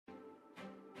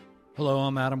Hello,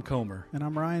 I'm Adam Comer. And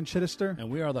I'm Ryan Chittister.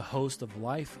 And we are the host of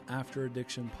Life After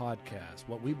Addiction podcast.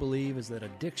 What we believe is that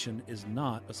addiction is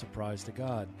not a surprise to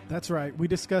God. That's right. We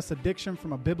discuss addiction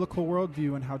from a biblical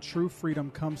worldview and how true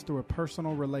freedom comes through a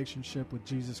personal relationship with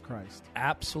Jesus Christ.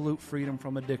 Absolute freedom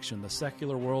from addiction. The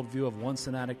secular worldview of once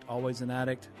an addict, always an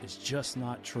addict is just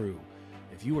not true.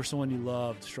 If you or someone you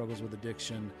loved struggles with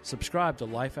addiction, subscribe to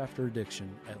Life After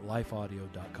Addiction at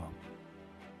lifeaudio.com.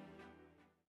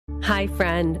 Hi,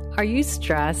 friend. Are you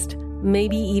stressed,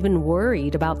 maybe even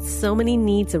worried about so many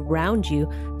needs around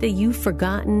you that you've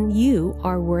forgotten you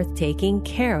are worth taking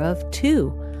care of too?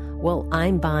 Well,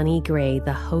 I'm Bonnie Gray,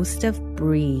 the host of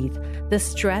Breathe, the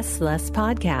Stress Less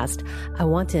podcast. I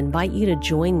want to invite you to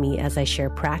join me as I share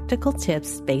practical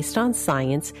tips based on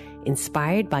science,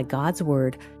 inspired by God's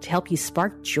Word, to help you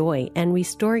spark joy and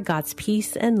restore God's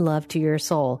peace and love to your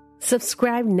soul.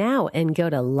 Subscribe now and go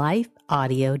to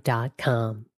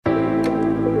lifeaudio.com.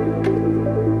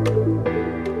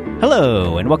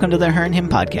 Hello, and welcome to the Her and Him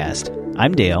podcast.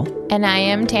 I'm Dale. And I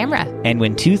am Tamra. And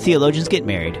when two theologians get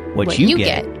married, what you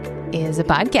get is a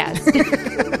podcast.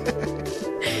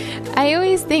 I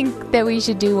always think that we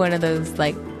should do one of those,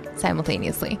 like,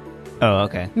 simultaneously. Oh,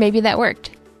 okay. Maybe that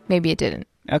worked. Maybe it didn't.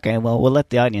 Okay, well, we'll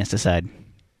let the audience decide.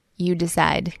 You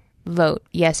decide. Vote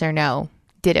yes or no.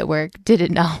 Did it work? Did it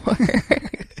not work?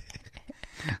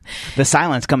 The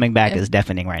silence coming back is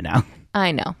deafening right now.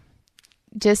 I know.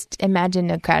 Just imagine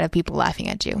a crowd of people laughing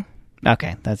at you.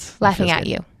 Okay, laughing at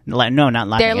you. No, not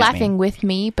laughing. They're at laughing me. With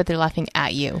me, but they're laughing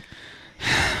at you.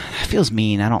 That feels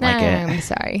mean. I don't like it. I'm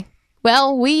sorry.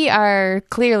 Well, we are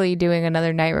clearly doing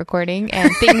another night recording,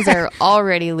 and things are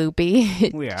already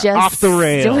loopy. We are just off the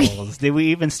rails. Did we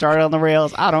even start on the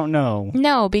rails? I don't know.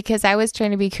 No, because I was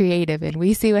trying to be creative, and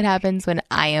we see what happens when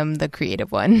I am the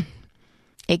creative one.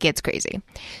 It gets crazy.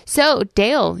 So,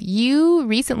 Dale, you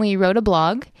recently wrote a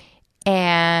blog.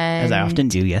 And as I often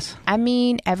do, yes. I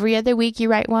mean, every other week you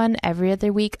write one. Every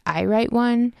other week I write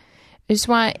one. I just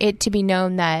want it to be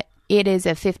known that it is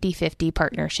a 50-50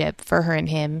 partnership for Her and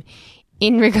Him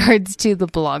in regards to the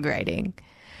blog writing.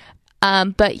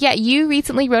 But yeah, you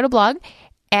recently wrote a blog,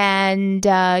 and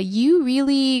you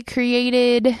really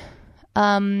created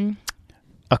a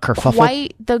kerfuffle.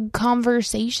 Quite the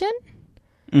conversation.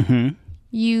 Mm-hmm.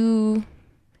 You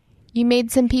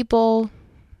made some people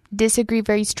disagree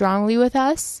very strongly with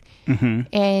us,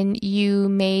 and you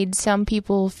made some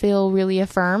people feel really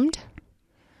affirmed.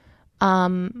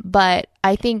 But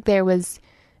I think there was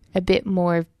a bit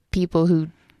more people who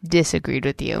disagreed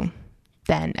with you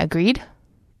than agreed.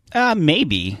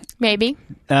 Maybe.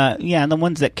 Yeah, the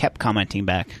ones that kept commenting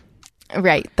back.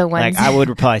 Right, the ones... Like, I would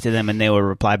reply to them, and they would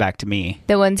reply back to me.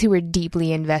 The ones who were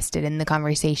deeply invested in the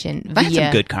conversation. I had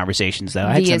some good conversations, though.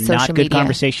 I had some not good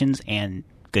conversations and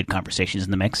good conversations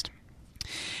in the mix.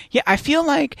 Yeah, I feel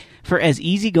like for as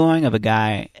easygoing of a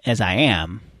guy as I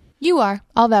am... You are.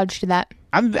 I'll vouch to that.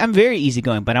 I'm very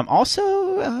easygoing, but I'm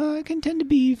also... I can tend to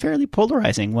be fairly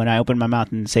polarizing when I open my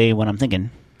mouth and say what I'm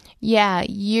thinking. Yeah,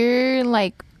 you're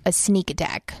like a sneak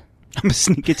attack. I'm a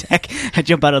sneak attack. I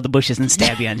jump out of the bushes and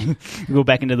stab you and go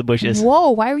back into the bushes.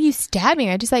 Whoa, why were you stabbing?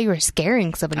 I just thought you were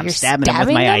scaring somebody. You're stabbing them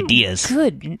with my ideas.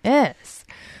 Goodness.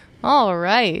 All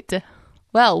right.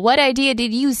 Well, what idea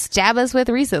did you stab us with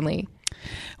recently?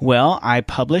 Well, I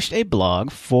published a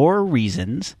blog, 4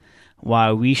 reasons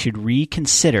why we should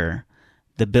reconsider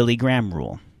the Billy Graham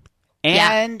rule.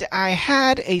 And I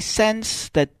had a sense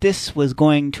that this was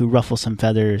going to ruffle some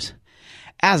feathers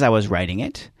as I was writing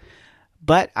it.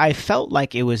 But I felt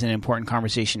like it was an important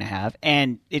conversation to have.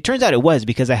 And it turns out it was,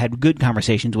 because I had good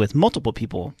conversations with multiple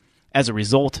people as a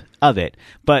result of it.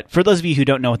 But for those of you who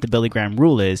don't know what the Billy Graham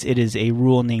rule is, it is a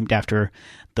rule named after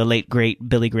the late, great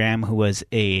Billy Graham, who was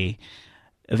a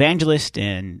evangelist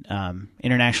and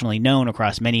internationally known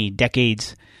across many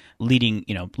decades, leading,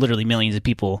 literally millions of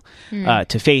people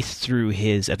to faith through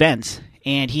his events.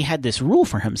 And he had this rule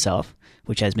for himself,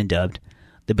 which has been dubbed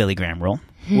the Billy Graham rule,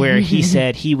 where he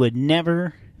said he would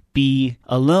never be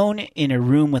alone in a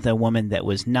room with a woman that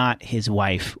was not his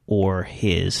wife or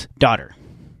his daughter.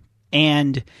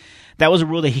 And that was a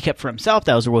rule that he kept for himself.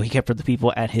 That was a rule he kept for the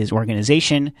people at his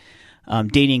organization,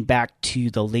 dating back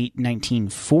to the late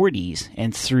 1940s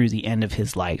and through the end of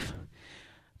his life.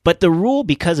 But the rule,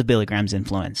 because of Billy Graham's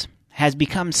influence, has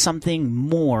become something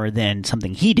more than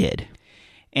something he did.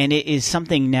 And it is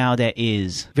something now that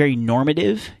is very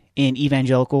normative in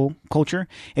evangelical culture.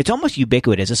 It's almost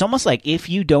ubiquitous. It's almost like if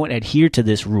you don't adhere to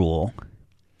this rule...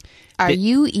 Are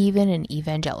you even an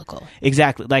evangelical?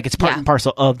 Exactly. Like it's part and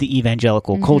parcel of the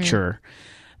evangelical culture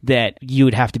that you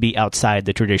would have to be outside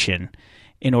the tradition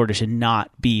in order to not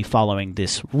be following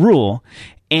this rule.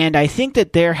 And I think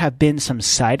that there have been some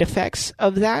side effects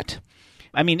of that.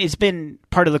 I mean, it's been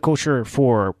part of the culture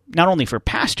for not only for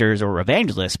pastors or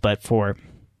evangelists, but for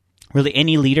really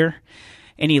any leader,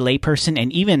 any layperson,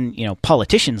 and even,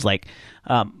 politicians like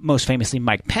most famously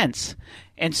Mike Pence.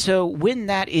 And so when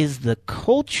that is the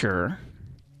culture,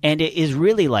 and it is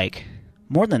really like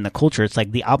more than the culture, it's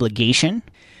like the obligation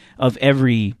of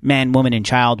every man, woman, and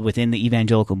child within the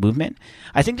evangelical movement,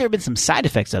 I think there have been some side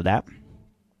effects of that.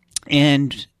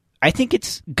 And I think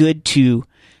it's good to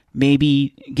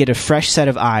maybe get a fresh set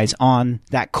of eyes on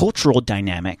that cultural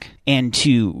dynamic and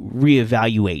to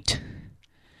reevaluate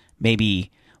maybe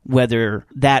whether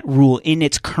that rule in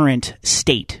its current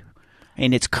state,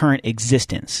 in its current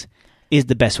existence, is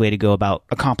the best way to go about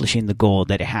accomplishing the goal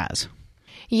that it has.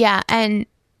 Yeah, and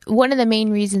one of the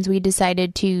main reasons we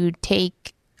decided to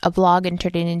take a blog and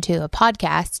turn it into a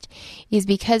podcast is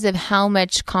because of how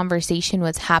much conversation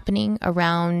was happening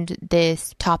around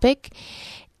this topic.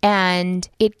 And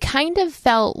it kind of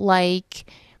felt like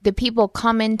the people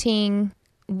commenting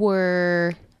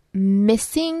were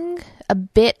missing a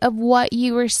bit of what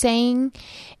you were saying.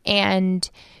 And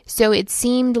so it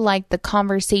seemed like the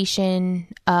conversation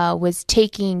was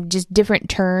taking just different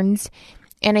turns.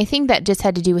 And I think that just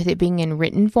had to do with it being in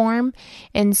written form.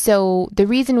 And so the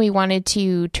reason we wanted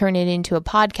to turn it into a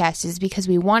podcast is because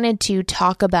we wanted to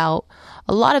talk about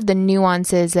a lot of the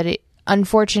nuances that it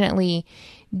unfortunately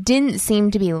didn't seem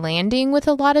to be landing with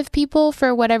a lot of people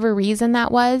for whatever reason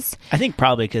that was. I think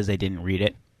probably because they didn't read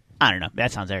it. I don't know.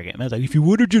 That sounds arrogant. I was like, if you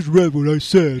would have just read what I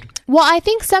said. Well, I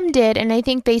think some did, and I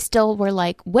think they still were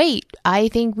like, wait, I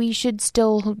think we should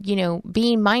still,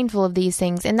 be mindful of these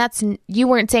things. And you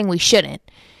weren't saying we shouldn't.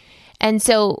 And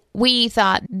so we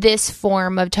thought this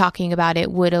form of talking about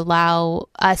it would allow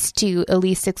us to at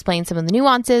least explain some of the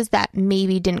nuances that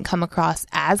maybe didn't come across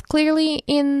as clearly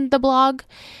in the blog.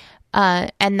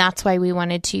 And that's why we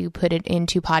wanted to put it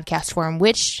into podcast form,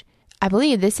 which I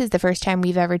believe this is the first time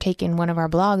we've ever taken one of our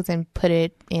blogs and put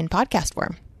it in podcast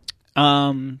form.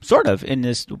 Sort of, in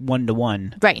this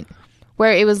one-to-one. Right.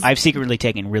 Where it was... I've secretly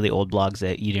taken really old blogs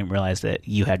that you didn't realize that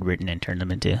you had written and turned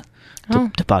them into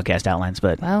to podcast outlines,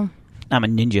 but I'm a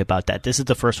ninja about that. This is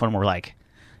the first one where,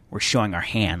 we're showing our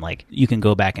hand. You can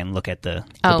go back and look at the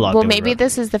blog. Well, maybe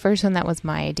this is the first one that was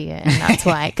my idea, and that's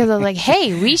why. Because I was like,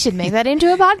 hey, we should make that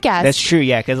into a podcast. That's true,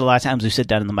 yeah, because a lot of times we sit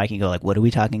down in the mic and go, what are we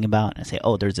talking about? And I say,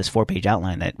 there's this 4-page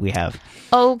outline that we have.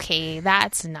 Okay,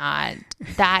 that's not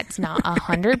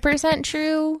 100%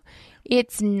 true.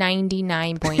 It's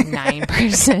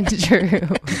 99.9% true.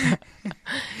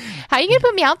 How are you going to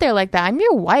put me out there like that? I'm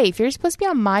your wife. You're supposed to be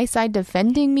on my side,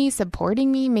 defending me,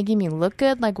 supporting me, making me look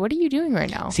good. What are you doing right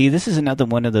now? See, this is another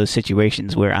one of those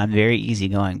situations where I'm very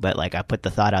easygoing, but I put the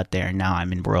thought out there and now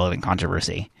I'm embroiled in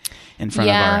controversy in front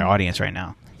of our audience right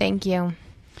now. Thank you.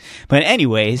 But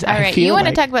anyways, all right, you want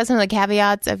to talk about some of the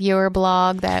caveats of your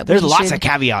blog that there's lots of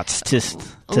caveats to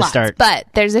start, but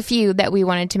there's a few that we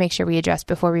wanted to make sure we addressed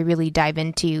before we really dive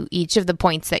into each of the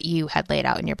points that you had laid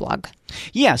out in your blog.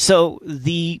 Yeah, so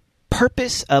the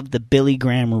purpose of the Billy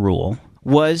Graham rule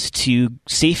was to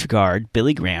safeguard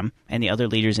Billy Graham and the other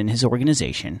leaders in his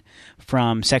organization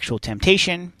from sexual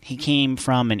temptation. He came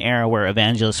from an era where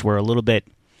evangelists were a little bit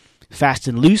fast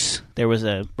and loose. There was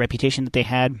a reputation that they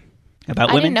had about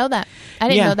women. I didn't know that. I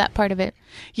didn't know that part of it.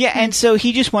 Yeah, and so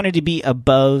he just wanted to be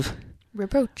above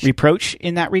reproach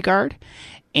in that regard,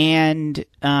 and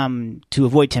to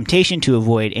avoid temptation, to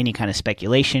avoid any kind of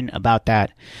speculation about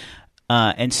that.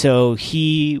 And so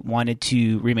he wanted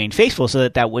to remain faithful so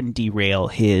that wouldn't derail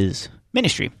his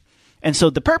ministry. And so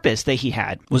the purpose that he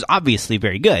had was obviously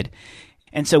very good.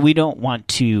 And so we don't want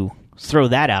to throw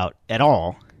that out at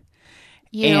all.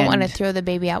 You don't want to throw the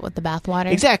baby out with the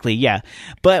bathwater? Exactly, yeah.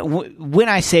 But when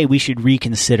I say we should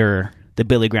reconsider the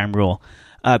Billy Graham rule,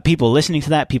 people listening to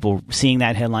that, people seeing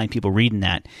that headline, people reading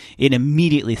that, it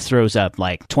immediately throws up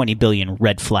 20 billion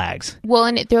red flags. Well,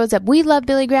 and it throws up, we love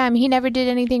Billy Graham. He never did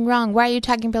anything wrong. Why are you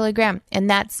attacking Billy Graham? And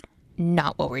that's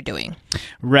not what we're doing.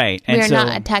 Right. We are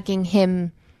not attacking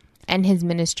him and his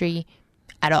ministry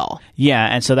at all. Yeah,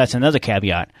 and so that's another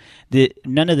caveat.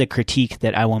 None of the critique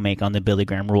that I will make on the Billy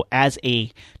Graham rule as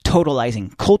a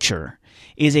totalizing culture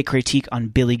is a critique on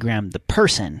Billy Graham the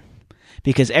person,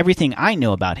 because everything I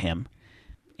know about him,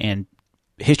 and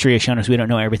history has shown us we don't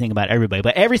know everything about everybody,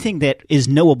 but everything that is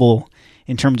knowable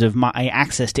in terms of my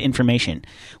access to information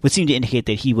would seem to indicate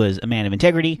that he was a man of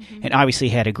integrity and obviously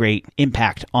had a great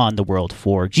impact on the world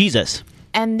for Jesus.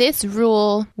 And this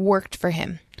rule worked for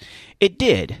him. It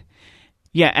did.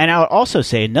 Yeah, and I'll also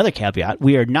say another caveat.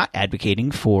 We are not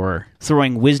advocating for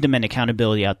throwing wisdom and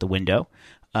accountability out the window.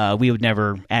 We would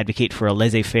never advocate for a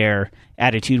laissez-faire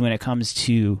attitude when it comes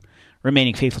to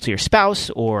remaining faithful to your spouse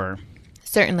or...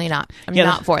 Certainly not. I'm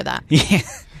not for that. Yeah.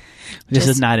 This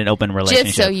is not an open relationship.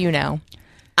 Just so you know,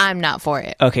 I'm not for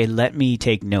it. Okay, let me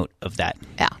take note of that.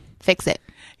 Yeah, fix it.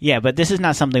 Yeah, but this is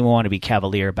not something we want to be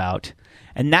cavalier about.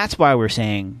 And that's why we're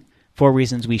saying 4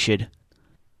 reasons we should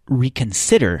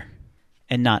reconsider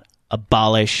and not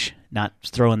abolish, not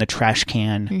throw in the trash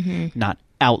can, not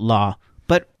outlaw,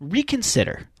 but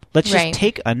reconsider. Let's just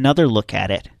take another look at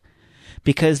it,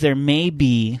 because there may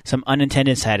be some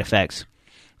unintended side effects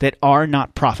that are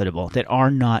not profitable, that are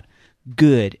not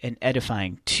good and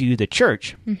edifying to the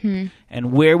church,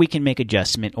 and where we can make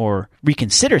adjustment or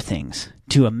reconsider things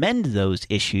to amend those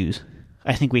issues.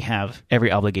 I think we have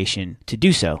every obligation to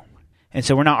do so. And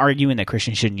so we're not arguing that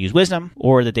Christians shouldn't use wisdom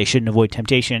or that they shouldn't avoid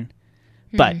temptation,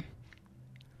 but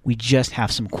we just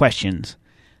have some questions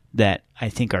that I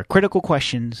think are critical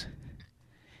questions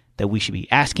that we should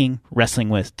be asking, wrestling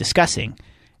with, discussing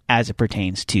as it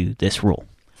pertains to this rule.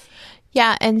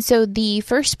 Yeah, and so the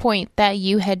first point that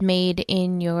you had made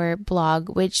in your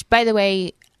blog, which, by the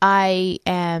way, I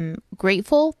am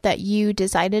grateful that you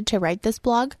decided to write this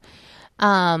blog.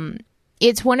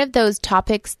 It's one of those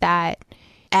topics that,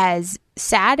 as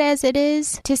sad as it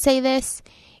is to say this,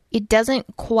 it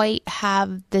doesn't quite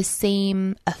have the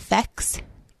same effects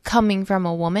coming from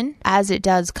a woman as it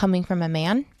does coming from a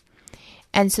man.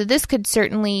 And so this could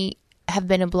certainly have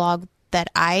been a blog that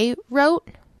I wrote,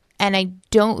 and I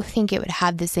don't think it would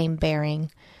have the same bearing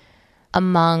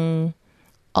among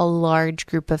a large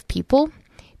group of people,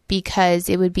 because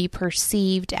it would be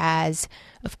perceived as,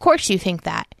 of course you think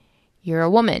that, you're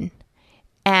a woman,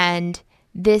 and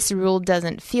this rule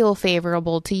doesn't feel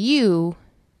favorable to you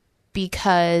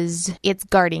because it's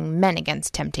guarding men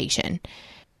against temptation.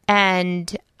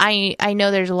 And I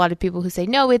know there's a lot of people who say,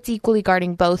 no, it's equally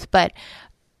guarding both, but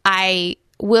I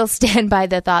will stand by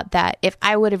the thought that if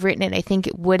I would have written it, I think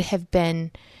it would have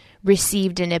been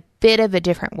received in a bit of a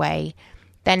different way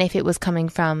than if it was coming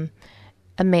from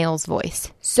a male's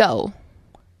voice. So,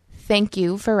 thank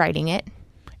you for writing it.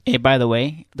 Hey, by the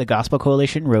way, the Gospel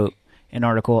Coalition wrote an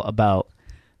article about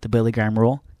the Billy Graham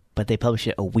rule, but they published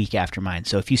it a week after mine.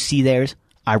 So if you see theirs,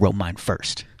 I wrote mine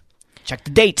first. Check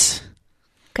the dates.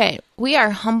 Okay, we are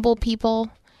humble people,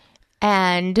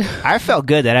 and... I felt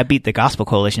good that I beat the Gospel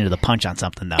Coalition to the punch on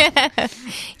something, though.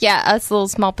 Yeah, us little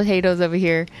small potatoes over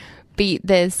here beat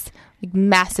this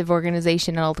massive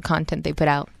organization and all the content they put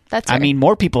out. That's right. I mean,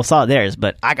 more people saw theirs,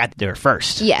 but I got there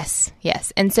first. Yes.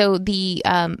 And so the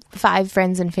 5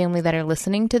 friends and family that are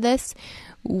listening to this,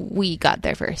 we got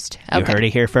there first. Okay. You heard it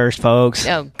here first, folks.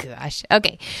 Oh, gosh.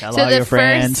 Okay. Tell all your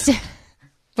friends.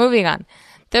 Moving on.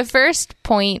 The first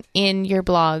point in your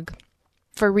blog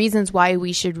for reasons why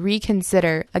we should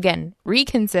reconsider,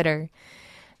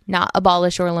 not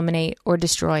abolish or eliminate or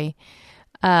destroy,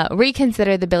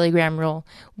 reconsider the Billy Graham rule,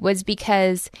 was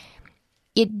because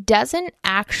it doesn't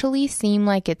actually seem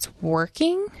like it's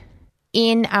working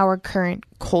in our current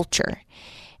culture.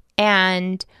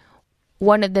 And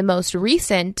one of the most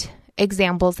recent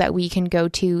examples that we can go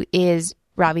to is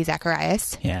Ravi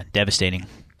Zacharias. Yeah, devastating.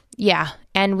 Yeah,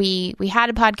 and we had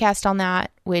a podcast on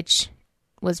that, which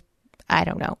was, I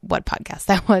don't know what podcast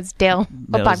that was. Dale,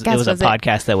 what podcast was it? It was a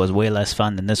podcast that was way less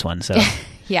fun than this one, so.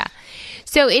 Yeah.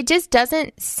 So it just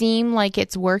doesn't seem like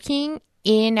it's working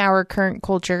in our current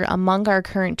culture, among our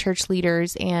current church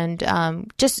leaders, and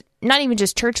just not even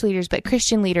just church leaders, but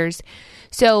Christian leaders.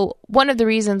 So one of the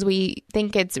reasons we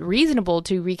think it's reasonable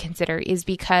to reconsider is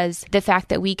because the fact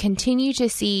that we continue to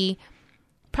see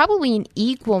probably an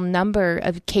equal number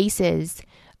of cases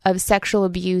of sexual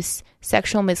abuse,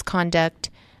 sexual misconduct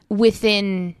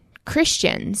within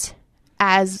Christians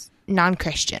as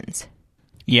non-Christians.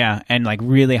 Yeah, and like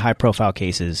really high-profile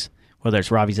cases, whether it's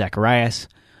Ravi Zacharias,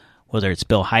 whether it's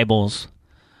Bill Hybels,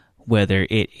 whether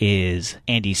it is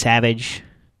Andy Savage,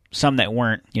 some that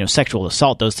weren't, sexual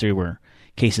assault. Those 3 were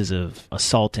cases of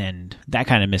assault and that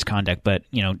kind of misconduct. But,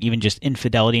 even just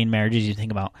infidelity in marriages. You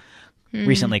think about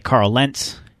recently Carl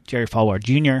Lentz, Jerry Falwell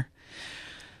Jr.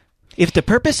 If the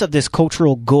purpose of this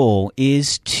cultural goal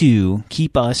is to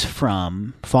keep us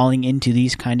from falling into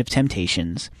these kind of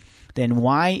temptations, then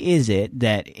why is it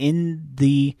that in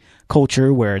the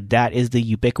culture where that is the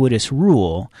ubiquitous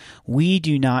rule, we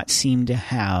do not seem to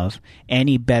have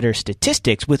any better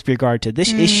statistics with regard to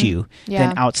this issue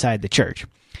than outside the church?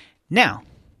 Now,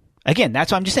 again,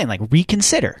 that's what I'm just saying,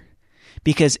 reconsider.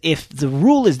 Because if the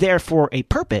rule is there for a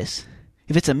purpose,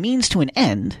 if it's a means to an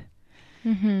end,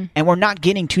 and we're not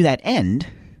getting to that end,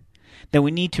 then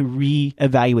we need to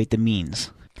reevaluate the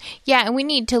means. Yeah, and we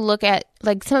need to look at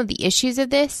some of the issues of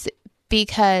this,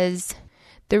 because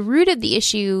the root of the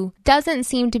issue doesn't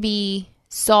seem to be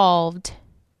solved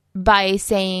by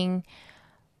saying,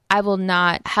 I will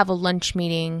not have a lunch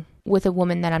meeting with a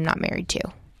woman that I'm not married to.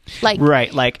 Right.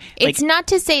 It's not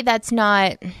to say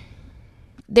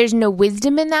there's no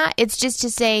wisdom in that. It's just to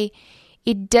say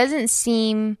it doesn't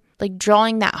seem like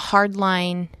drawing that hard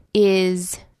line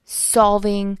is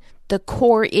solving the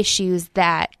core issues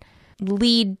that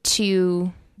lead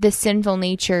to the sinful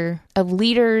nature of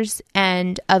leaders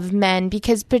and of men,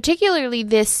 because particularly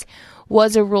this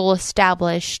was a rule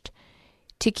established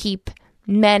to keep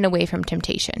men away from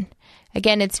temptation.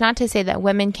 Again, it's not to say that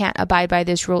women can't abide by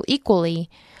this rule equally,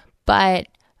 but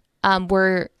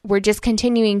we're just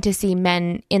continuing to see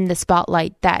men in the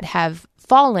spotlight that have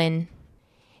fallen,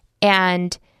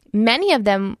 and many of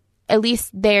them, at least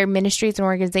their ministries and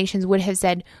organizations, would have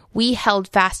said, we held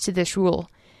fast to this rule.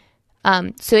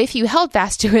 So if you held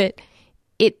fast to it,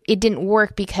 it didn't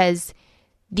work because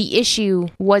the issue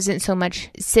wasn't so much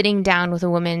sitting down with a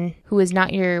woman who is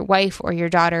not your wife or your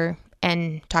daughter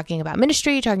and talking about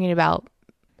ministry, talking about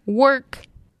work.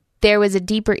 There was a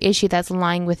deeper issue that's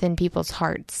lying within people's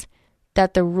hearts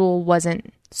that the rule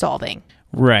wasn't solving.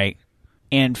 Right.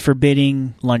 And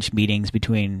forbidding lunch meetings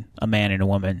between a man and a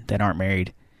woman that aren't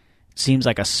married seems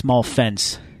like a small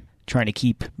fence trying to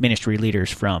keep ministry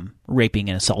leaders from raping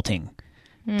and assaulting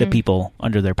the people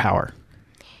under their power.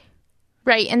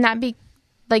 Right. And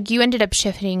you ended up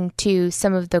shifting to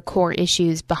some of the core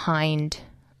issues behind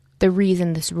the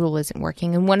reason this rule isn't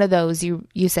working. And one of those you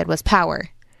said was power.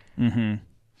 Mm-hmm.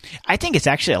 I think it's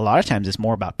actually, a lot of times it's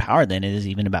more about power than it is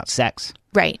even about sex.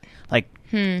 Right. Like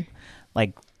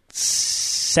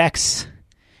sex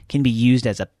can be used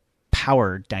as a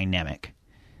power dynamic.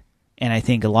 And I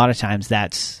think a lot of times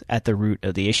that's at the root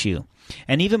of the issue.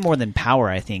 And even more than power,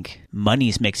 I think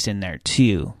money's mixed in there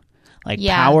too.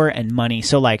 Power and money.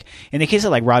 So in the case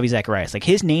of Ravi Zacharias,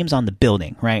 his name's on the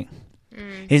building, right?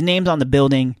 His name's on the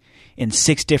building in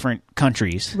 6 different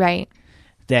countries. Right.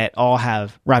 That all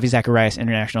have Ravi Zacharias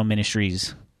International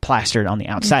Ministries plastered on the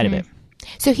outside of it.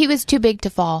 So he was too big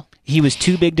to fall. He was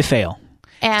too big to fail.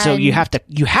 And so you have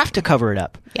to cover it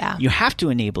up. Yeah. You have to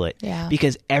enable it. Yeah.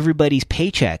 Because everybody's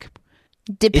paycheck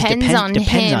depends on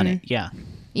it. Yeah.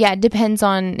 Yeah, it depends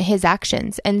on his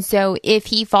actions. And so if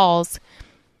he falls,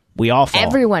 we all fall.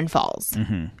 Everyone falls.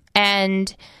 Mm-hmm.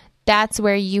 And that's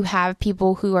where you have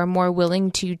people who are more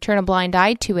willing to turn a blind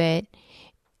eye to it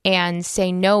and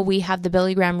say, no, we have the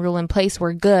Billy Graham rule in place,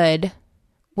 we're good,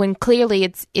 when clearly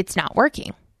it's not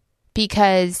working.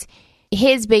 Because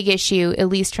his big issue, at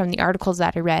least from the articles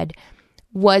that I read,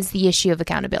 was the issue of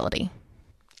accountability.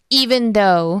 Even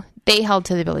though they held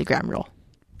to the Billy Graham rule.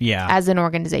 Yeah. As an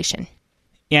organization.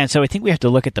 Yeah, and so I think we have to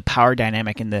look at the power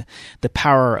dynamic and the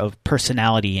power of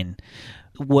personality and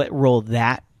what role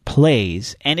that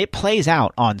plays. And it plays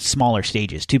out on smaller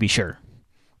stages, to be sure.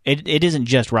 It isn't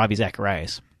just Ravi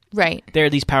Zacharias. Right. There are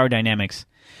these power dynamics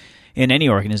in any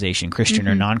organization, Christian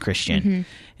or non-Christian. Mm-hmm.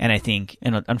 And I think,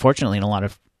 and unfortunately in a lot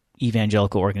of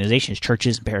evangelical organizations,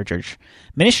 churches and parachurch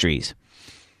ministries,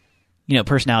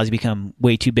 personalities become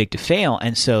way too big to fail,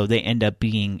 and so they end up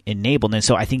being enabled. And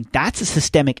so I think that's a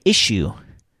systemic issue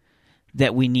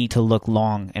that we need to look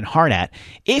long and hard at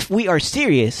if we are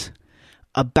serious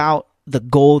about the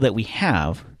goal that we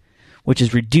have, which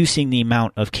is reducing the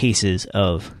amount of cases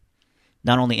of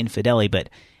not only infidelity, but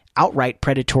outright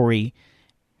predatory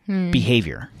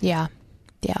behavior. Yeah.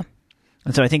 Yeah.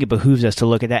 And so I think it behooves us to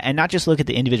look at that and not just look at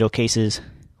the individual cases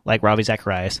like Ravi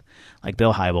Zacharias, like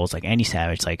Bill Hybels, like Andy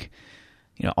Savage, like,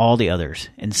 all the others,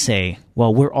 and say,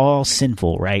 well, we're all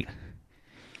sinful, right?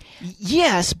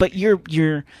 Yes, but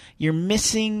you're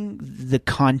missing the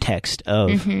context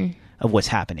of what's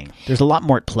happening. There's a lot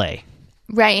more at play.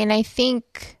 Right, and I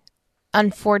think,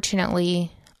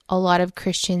 unfortunately, a lot of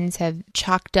Christians have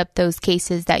chalked up those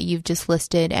cases that you've just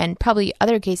listed, and probably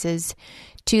other cases,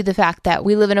 to the fact that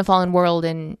we live in a fallen world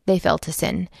and they fell to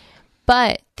sin.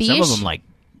 But some of them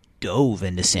dove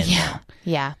into sin. Yeah,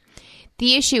 yeah.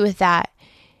 The issue with that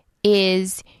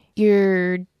is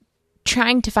you're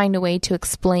trying to find a way to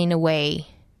explain away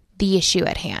the issue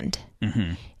at hand.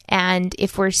 Mm-hmm. And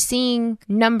if we're seeing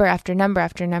number after number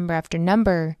after number after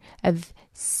number of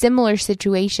similar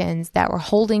situations that were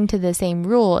holding to the same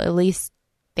rule, at least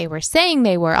they were saying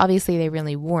they were, obviously they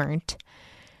really weren't,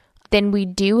 then we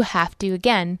do have to,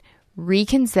 again,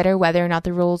 reconsider whether or not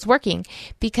the rule is working.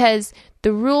 Because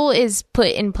the rule is put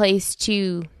in place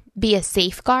to be a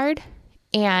safeguard.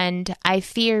 And I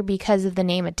fear because of the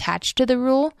name attached to the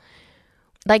rule,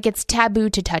 it's taboo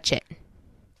to touch it.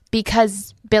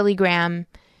 Because Billy Graham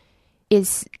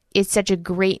is such a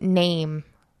great name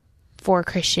for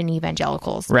Christian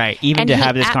evangelicals. Right. Even And to he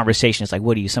have this conversation, it's like,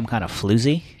 what are you, some kind of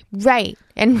floozy? Right.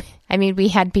 And I mean, we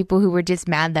had people who were just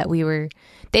mad that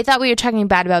they thought we were talking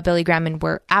bad about Billy Graham, and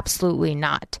we're absolutely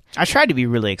not. I tried to be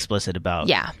really explicit about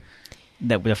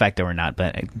the fact that we're not,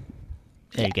 but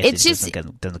I guess it doesn't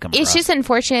come across. It's just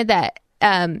unfortunate that,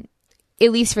 at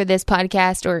least for this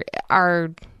podcast or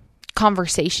our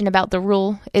conversation about the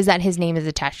rule, is that his name is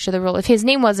attached to the rule. If his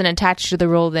name wasn't attached to the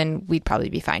rule, then we'd probably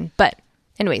be fine. But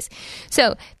anyways,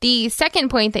 so the second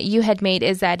point that you had made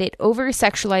is that it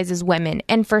over-sexualizes women.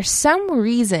 And for some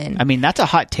reason... I mean, that's a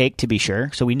hot take, to be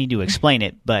sure, so we need to explain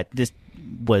it, but this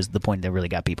was the point that really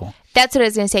got people. That's what I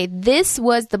was going to say. This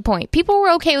was the point. People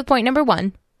were okay with point number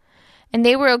 1, and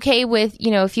they were okay with,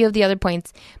 a few of the other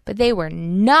points, but they were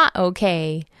not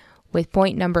okay with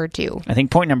point number 2. I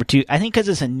think point number 2, because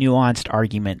it's a nuanced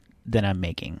argument that I'm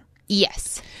making.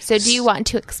 Yes. So do you want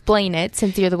to explain it,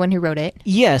 since you're the one who wrote it?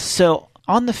 Yes. So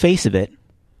on the face of it,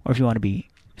 or if you want to be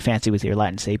fancy with your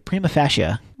Latin, say prima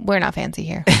facie. We're not fancy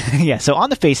here. Yeah. So on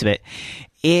the face of it,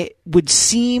 it would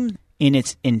seem in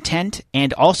its intent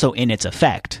and also in its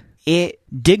effect, it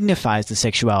dignifies the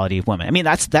sexuality of women. I mean,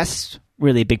 that's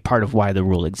really a big part of why the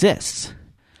rule exists.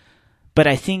 But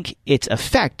I think its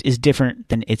effect is different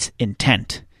than its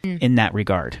intent in that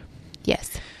regard.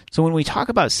 Yes. So when we talk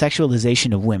about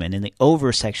sexualization of women and the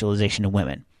over-sexualization of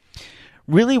women,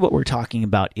 really what we're talking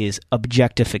about is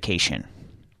objectification.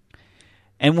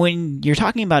 And when you're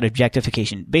talking about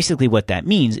objectification, basically what that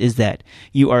means is that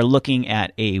you are looking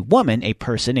at a woman, a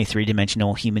person, a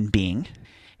three-dimensional human being,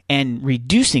 and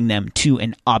reducing them to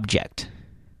an object,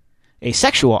 a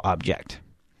sexual object.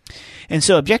 And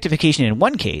so objectification in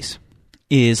one case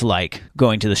is like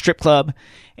going to the strip club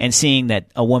and seeing that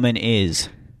a woman is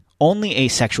only a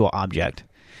sexual object,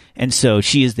 and so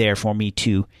she is there for me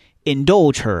to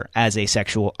indulge her as a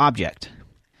sexual object.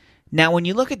 Now, when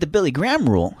you look at the Billy Graham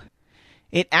rule,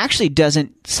 it actually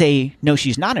doesn't say, no,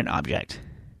 she's not an object.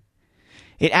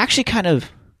 It actually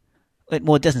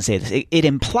it doesn't say this. It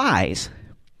implies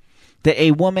that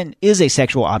a woman is a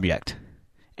sexual object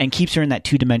and keeps her in that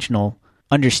two-dimensional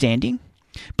understanding,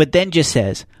 but then just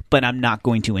says, but I'm not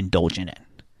going to indulge in it.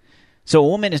 So a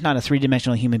woman is not a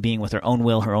three-dimensional human being with her own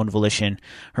will, her own volition,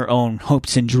 her own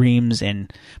hopes and dreams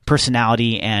and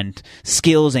personality and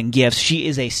skills and gifts. She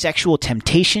is a sexual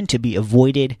temptation to be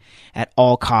avoided at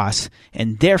all costs,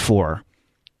 and therefore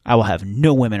I will have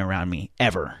no women around me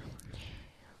ever.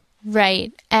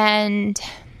 Right. And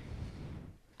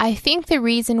I think the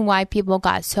reason why people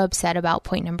got so upset about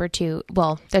point number 2,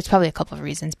 well, there's probably a couple of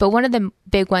reasons, but one of the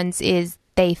big ones is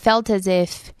they felt as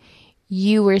if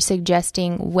you were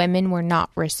suggesting women were not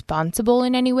responsible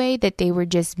in any way, that they were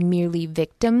just merely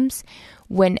victims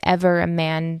whenever a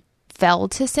man fell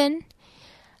to sin.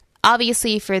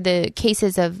 Obviously, for the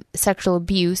cases of sexual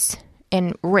abuse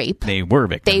and rape, they were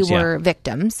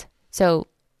victims. So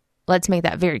let's make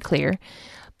that very clear.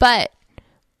 But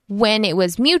when it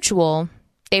was mutual,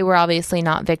 they were obviously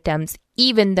not victims,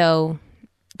 even though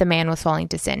the man was falling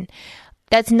to sin.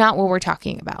 That's not what we're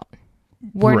talking about.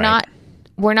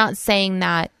 We're not saying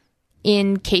that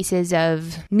in cases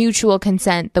of mutual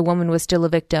consent, the woman was still a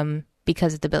victim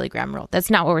because of the Billy Graham rule. That's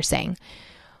not what we're saying.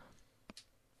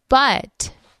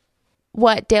 But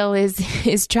what Dale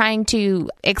is trying to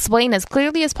explain as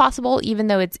clearly as possible, even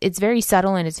though it's very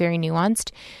subtle and it's very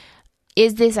nuanced,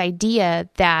 is this idea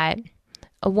that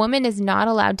a woman is not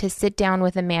allowed to sit down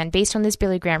with a man based on this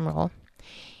Billy Graham rule,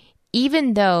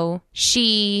 even though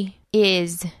she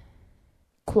is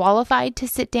qualified to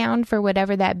sit down for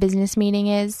whatever that business meeting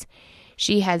is.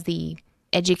 She has the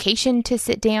education to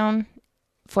sit down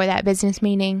for that business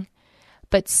meeting,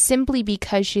 but simply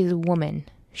because she's a woman,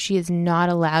 she is not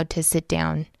allowed to sit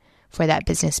down for that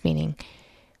business meeting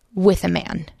with a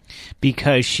man.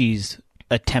 Because she's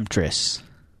a temptress.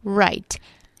 Right.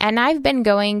 And I've been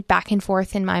going back and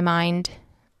forth in my mind,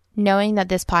 knowing that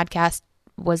this podcast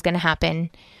was going to happen,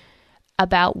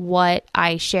 about what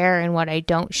I share and what I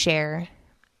don't share.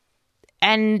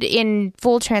 And in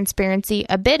full transparency,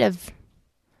 a bit of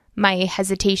my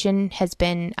hesitation has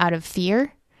been out of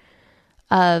fear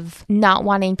of not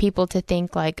wanting people to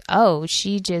think like, oh,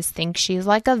 she just thinks she's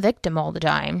like a victim all the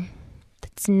time.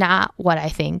 That's not what I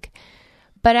think.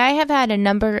 But I have had a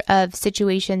number of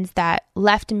situations that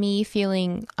left me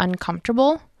feeling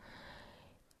uncomfortable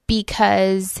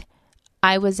because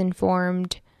I was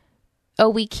informed, oh,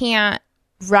 we can't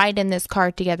ride in this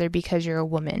car together because you're a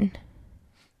woman.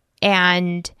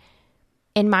 And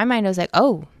in my mind, I was like,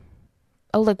 oh,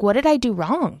 like, what did I do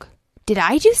wrong? Did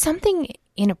I do something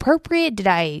inappropriate?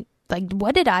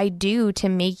 What did I do to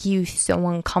make you so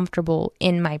uncomfortable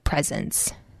in my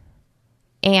presence?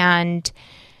 And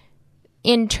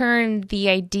in turn, the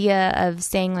idea of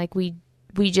saying like we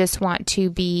just want to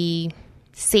be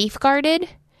safeguarded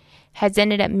has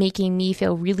ended up making me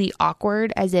feel really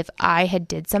awkward, as if I had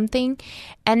did something.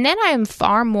 And then I am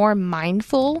far more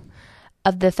mindful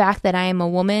of the fact that I am a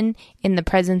woman in the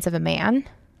presence of a man.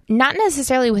 Not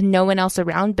necessarily with no one else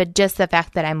around, but just the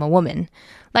fact that I'm a woman.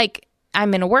 Like,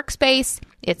 I'm in a workspace.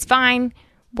 It's fine.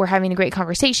 We're having a great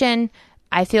conversation.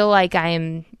 I feel like I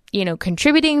am,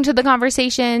 contributing to the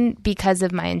conversation because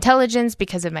of my intelligence,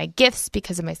 because of my gifts,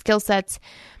 because of my skill sets.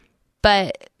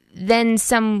 But then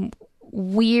some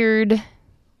weird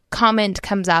comment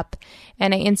comes up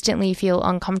and I instantly feel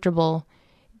uncomfortable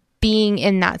being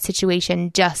in that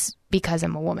situation just because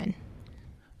I'm a woman.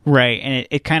 Right. And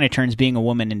it kind of turns being a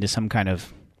woman into some kind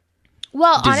of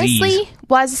disease.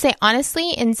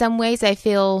 Honestly, in some ways I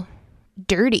feel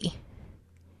dirty.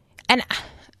 And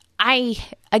I,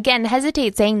 again,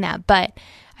 hesitate saying that, but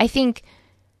I think,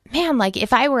 man, like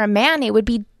if I were a man, it would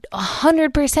be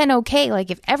 100% okay.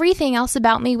 Like if everything else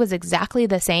about me was exactly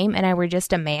the same and I were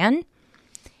just a man,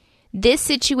 this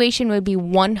situation would be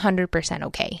 100%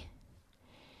 okay.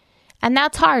 And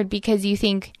that's hard because you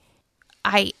think,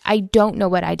 I don't know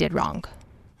what I did wrong.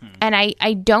 And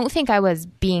I don't think I was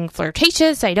being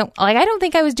flirtatious. I don't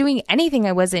think I was doing anything.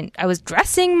 I was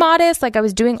dressing modest. Like I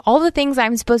was doing all the things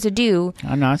I'm supposed to do.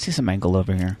 Oh no, I see some ankle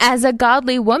over here. As a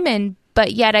godly woman,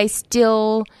 but yet I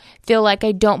still feel like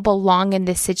I don't belong in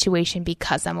this situation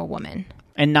because I'm a woman.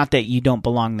 And not that you don't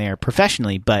belong there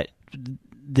professionally, but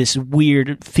this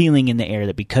weird feeling in the air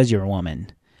that because you're a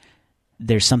woman,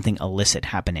 there's something illicit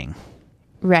happening.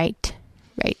 Right.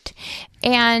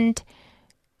 And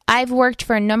I've worked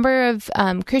for a number of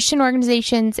Christian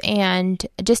organizations and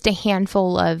just a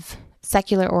handful of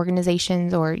secular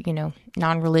organizations or,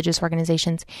 non-religious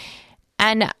organizations.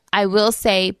 And I will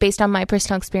say, based on my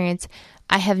personal experience,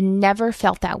 I have never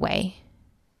felt that way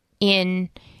in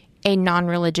a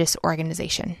non-religious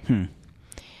organization.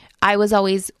 I was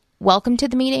always welcome to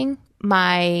the meeting.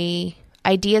 My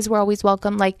ideas were always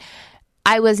welcome. Like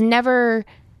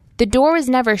the door was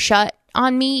never shut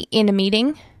on me in a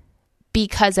meeting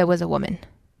because I was a woman.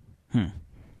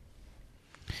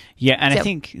 Yeah, and I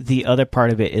think the other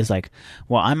part of it is like,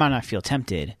 well, I might not feel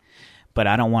tempted, but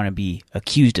I don't want to be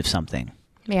accused of something.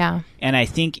 Yeah. And I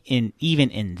think even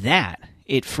in that,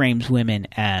 it frames women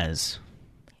as...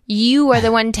 You are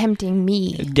the one tempting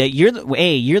me. You're the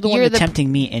one that's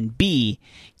tempting me, and B,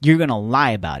 you're going to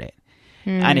lie about it.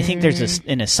 And I think there's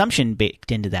an assumption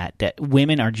baked into that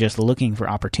women are just looking for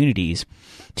opportunities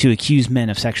to accuse men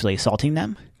of sexually assaulting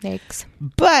them. Thanks.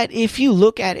 But if you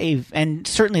look at and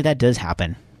certainly that does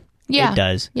happen. Yeah. It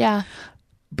does. Yeah.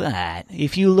 But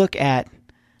if you look at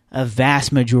a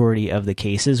vast majority of the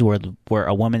cases where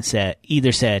a woman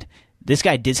either said, this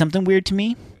guy did something weird to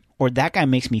me, or that guy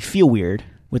makes me feel weird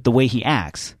with the way he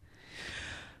acts,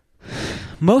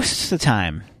 most of the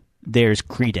time, there's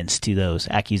credence to those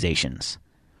accusations.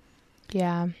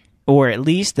 Yeah. Or at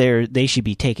least they should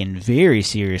be taken very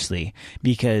seriously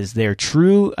because they're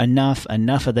true enough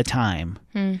of the time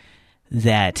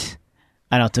that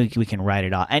I don't think we can write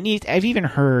it off. And I've even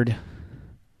heard,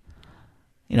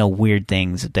 weird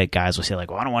things that guys will say, like,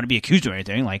 well, I don't want to be accused of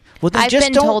anything. Like, well, then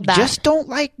just don't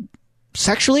like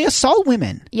sexually assault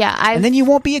women. Yeah. And then you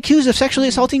won't be accused of sexually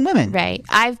assaulting women. Right.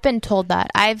 I've been told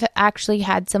that. I've actually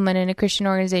had someone in a Christian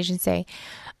organization say,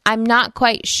 I'm not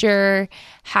quite sure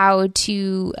how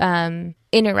to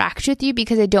interact with you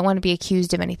because I don't want to be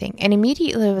accused of anything. And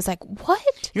immediately I was like,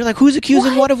 what? You're like, who's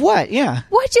accusing what of what? Yeah.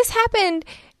 What just happened?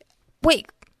 Wait,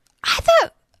 I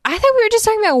thought we were just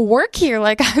talking about work here.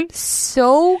 Like, I'm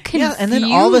so confused. Yeah, and then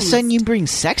all of a sudden you bring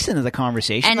sex into the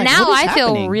conversation. And like, now I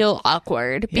happening? feel real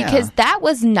awkward because that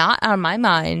was not on my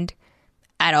mind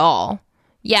at all.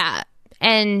 Yeah.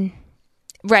 And,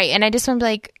 right. And I just want to be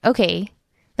like, okay,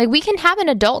 like we can have an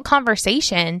adult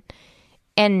conversation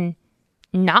and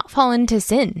not fall into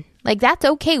sin. Like, that's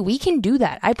okay. We can do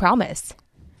that. I promise.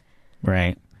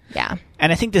 Right. Yeah.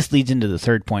 And I think this leads into the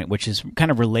third point, which is kind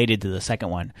of related to the second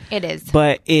one. It is.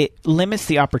 But it limits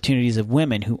the opportunities of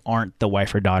women who aren't the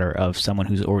wife or daughter of someone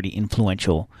who's already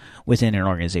influential within an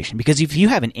organization. Because if you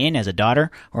have an in as a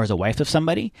daughter or as a wife of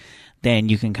somebody, then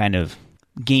you can kind of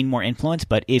gain more influence.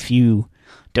 But if you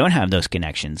don't have those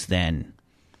connections, then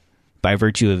by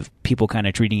virtue of people kind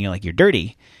of treating you like you're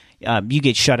dirty, you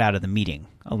get shut out of the meeting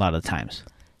a lot of the times.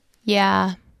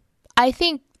 Yeah. I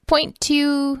think point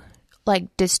 2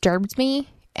 disturbs me,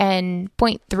 and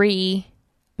point 3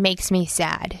 makes me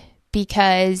sad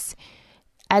because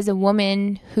as a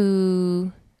woman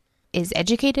who is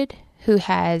educated, who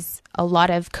has a lot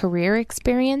of career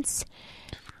experience,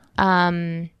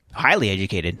 highly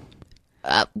educated.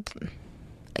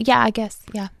 Yeah, I guess.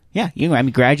 Yeah. Yeah,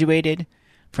 graduated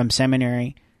from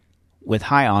seminary with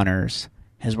high honors,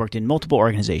 has worked in multiple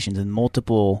organizations and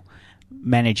multiple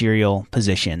managerial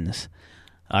positions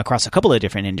across a couple of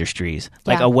different industries.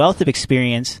 Like a wealth of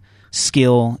experience,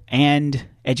 skill, and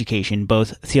education,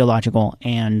 both theological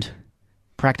and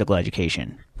practical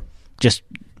education. Just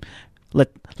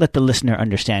let the listener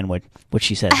understand what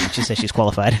she says when she says she's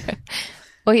qualified.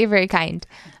 Well, you're very kind.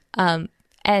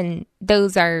 And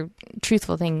those are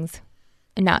truthful things.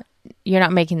 You're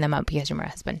not making them up because you're my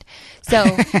husband.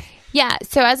 So, yeah.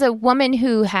 So as a woman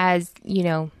who has,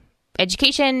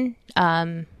 education,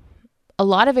 a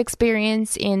lot of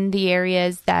experience in the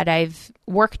areas that I've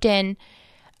worked in,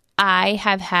 I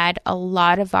have had a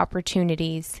lot of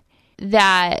opportunities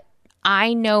that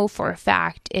I know for a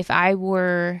fact if I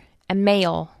were a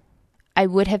male, I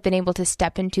would have been able to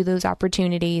step into those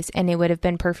opportunities and it would have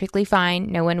been perfectly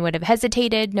fine. No one would have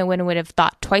hesitated. No one would have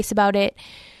thought twice about it.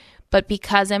 But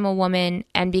because I'm a woman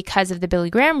and because of the Billy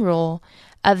Graham rule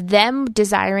of them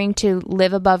desiring to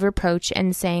live above reproach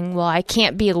and saying, well, I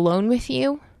can't be alone with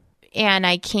you and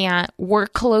I can't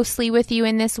work closely with you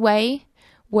in this way,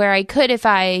 where I could if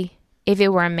it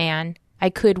were a man, I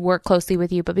could work closely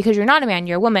with you. But because you're not a man,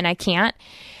 you're a woman, I can't.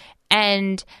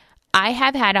 And I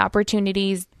have had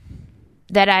opportunities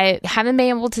that I haven't been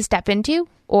able to step into,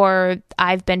 or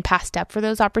I've been passed up for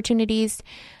those opportunities.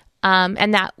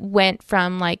 And that went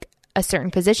from like a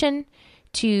certain position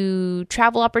to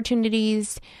travel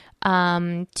opportunities,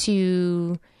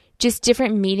 to just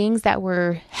different meetings that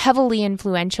were heavily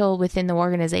influential within the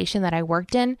organization that I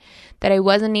worked in, that I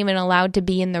wasn't even allowed to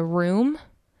be in the room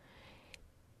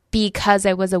because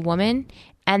I was a woman.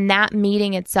 And that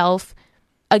meeting itself,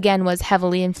 again, was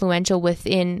heavily influential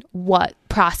within what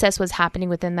process was happening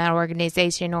within that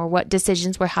organization or what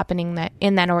decisions were happening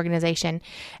in that organization.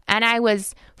 And I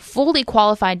was fully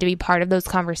qualified to be part of those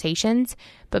conversations,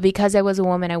 but because I was a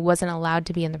woman, I wasn't allowed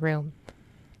to be in the room.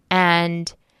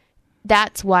 And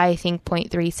that's why I think point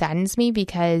 3 saddens me,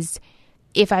 because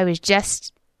if I was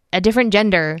just a different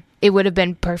gender, it would have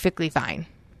been perfectly fine.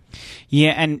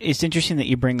 Yeah, and it's interesting that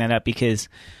you bring that up, because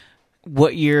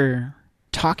what you're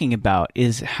talking about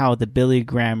is how the Billy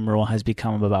Graham rule has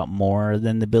become about more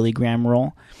than the Billy Graham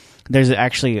rule. There's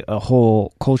actually a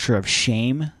whole culture of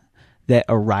shame that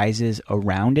arises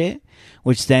around it,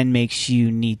 which then makes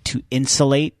you need to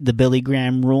insulate the Billy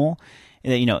Graham rule.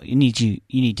 You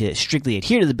need to strictly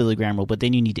adhere to the Billy Graham rule, but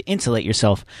then you need to insulate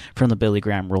yourself from the Billy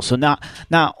Graham rule. So not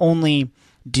only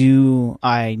do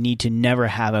I need to never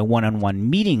have a one-on-one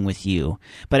meeting with you,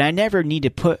 but I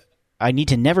need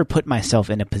to never put myself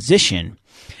in a position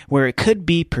where it could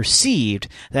be perceived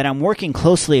that I'm working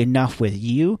closely enough with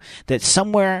you that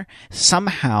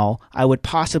somehow, I would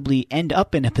possibly end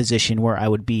up in a position where I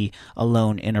would be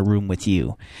alone in a room with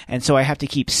you. And so I have to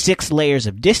keep 6 layers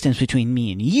of distance between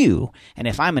me and you. And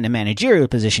if I'm in a managerial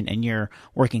position and you're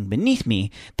working beneath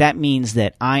me, that means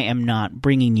that I am not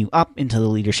bringing you up into the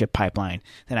leadership pipeline,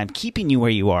 that I'm keeping you where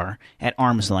you are at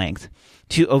arm's length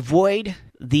to avoid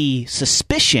the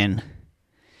suspicion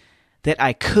that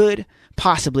I could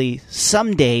possibly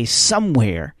someday,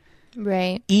 somewhere,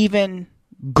 right, even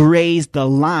graze the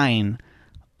line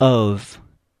of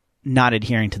not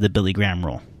adhering to the Billy Graham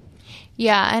rule.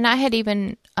 Yeah, and I had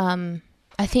even,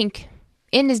 I think,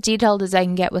 in as detailed as I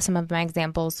can get with some of my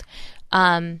examples,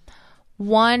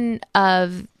 one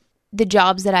of the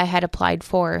jobs that I had applied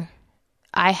for,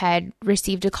 I had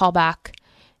received a call back,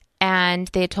 and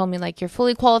they had told me, like, you're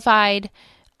fully qualified,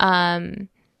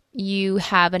 you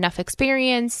have enough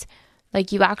experience,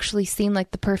 like you actually seem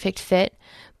like the perfect fit.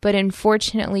 But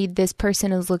unfortunately, this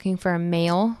person is looking for a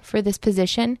male for this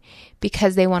position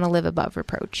because they want to live above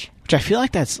reproach. Which I feel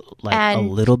like that's a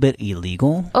little bit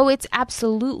illegal. Oh, it's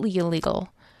absolutely illegal.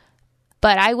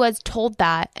 But I was told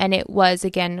that, and it was,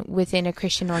 again, within a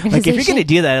Christian organization. Like, if you're going to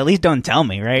do that, at least don't tell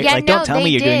me, right? Yeah, don't tell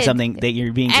me you're doing something that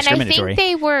you're being discriminatory.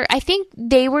 And I think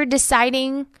they were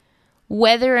deciding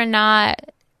whether or not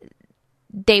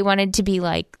they wanted to be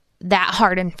like that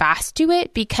hard and fast to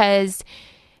it, because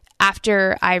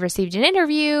after I received an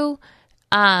interview,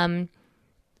 I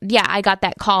got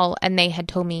that call and they had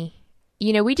told me,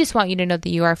 we just want you to know that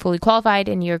you are fully qualified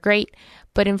and you're great.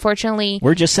 But unfortunately,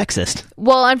 we're just sexist.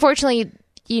 Well, unfortunately,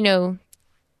 the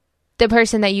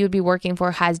person that you would be working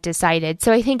for has decided.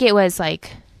 So I think it was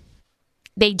like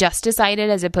they just decided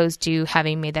as opposed to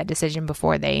having made that decision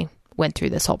before they went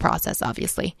through this whole process,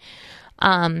 obviously.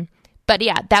 But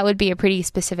yeah, that would be a pretty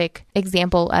specific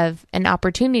example of an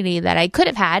opportunity that I could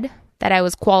have had, that I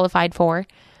was qualified for,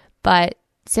 but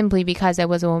simply because I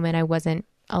was a woman, I wasn't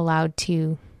allowed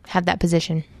to have that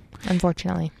position,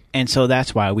 unfortunately. And so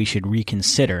that's why we should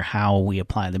reconsider how we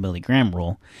apply the Billy Graham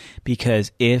rule,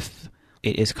 because if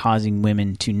it is causing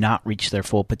women to not reach their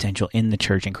full potential in the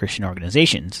church and Christian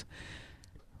organizations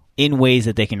in ways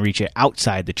that they can reach it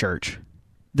outside the church,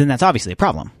 then that's obviously a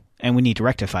problem, and we need to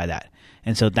rectify that.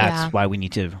 And so that's why we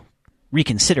need to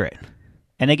reconsider it.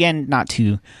 And again, not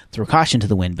to throw caution to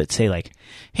the wind, but say like,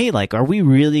 hey, like, are we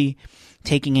really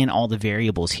taking in all the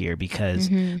variables here? Because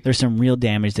there's some real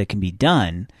damage that can be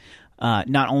done,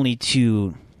 not only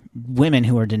to women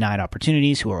who are denied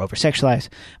opportunities, who are over-sexualized,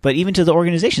 but even to the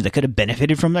organizations that could have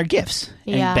benefited from their gifts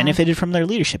and benefited from their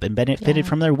leadership and benefited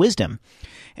from their wisdom.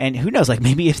 And who knows, like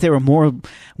maybe if there were more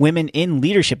women in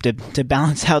leadership to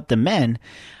balance out the men,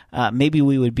 maybe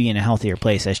we would be in a healthier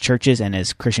place as churches and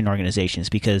as Christian organizations,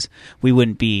 because we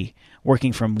wouldn't be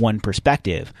working from one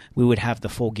perspective. We would have the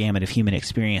full gamut of human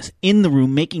experience in the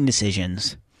room making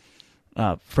decisions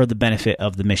for the benefit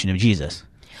of the mission of Jesus.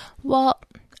 Well,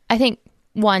 I think,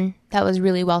 one, that was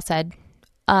really well said.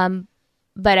 But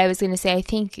I was going to say, I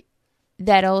think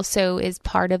that also is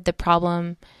part of the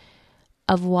problem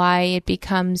of why it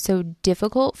becomes so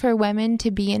difficult for women to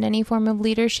be in any form of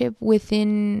leadership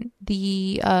within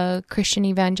the Christian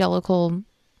evangelical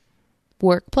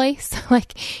workplace.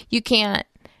 Like, you can't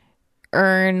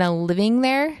earn a living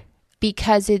there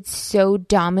because it's so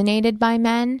dominated by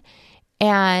men.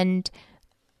 And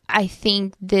I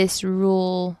think this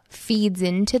rule feeds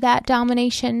into that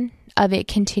domination of it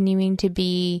continuing to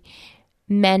be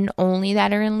men only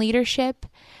that are in leadership,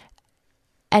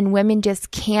 and women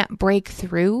just can't break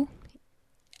through.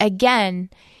 Again,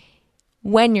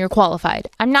 when you're qualified.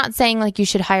 I'm not saying like you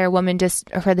should hire a woman just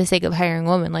for the sake of hiring a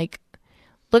woman. Like,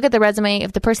 look at the resume.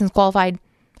 If the person's qualified,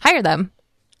 hire them.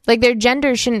 Like, their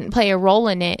gender shouldn't play a role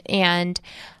in it. And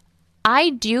I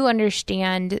do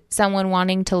understand someone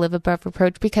wanting to live above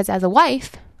reproach, because as a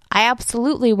wife, I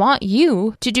absolutely want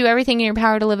you to do everything in your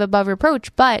power to live above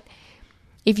reproach. But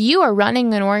if you are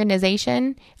running an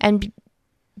organization and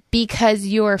because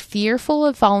you're fearful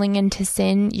of falling into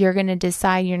sin, you're going to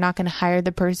decide you're not going to hire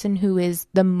the person who is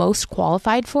the most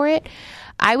qualified for it,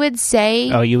 I would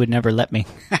say... Oh, you would never let me.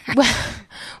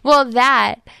 well,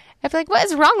 that... I feel like, what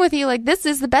is wrong with you? Like, this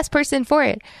is the best person for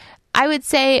it. I would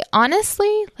say,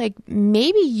 honestly, like,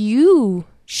 maybe you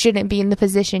shouldn't be in the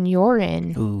position you're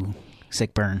in. Ooh,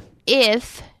 sick burn.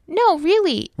 No,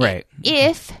 really. Right.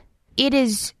 If it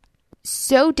is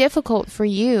so difficult for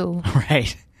you.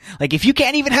 Right. Like, if you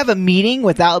can't even have a meeting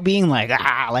without being like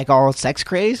all sex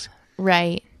crazed.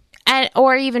 Right. And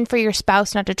or even for your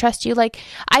spouse not to trust you. Like,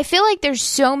 I feel like there's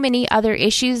so many other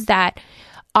issues that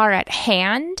are at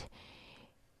hand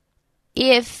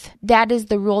if that is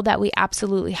the rule that we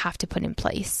absolutely have to put in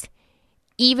place,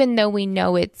 even though we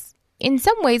know it's in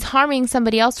some ways harming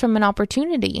somebody else from an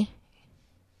opportunity.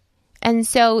 And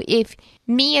so if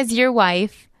me as your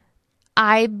wife,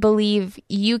 I believe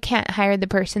you can't hire the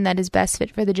person that is best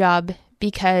fit for the job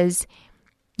because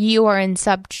you are in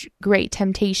such great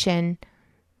temptation,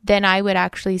 then I would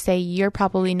actually say you're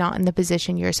probably not in the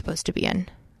position you're supposed to be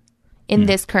in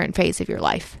this current phase of your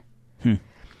life.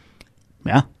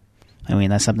 Yeah. I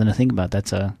mean, that's something to think about.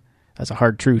 That's a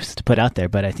hard truth to put out there,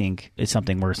 but I think it's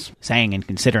something worth saying and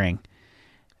considering.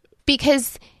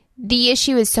 Because the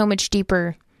issue is so much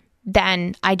deeper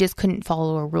than I just couldn't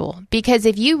follow a rule. Because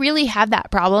if you really have that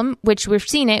problem, which we've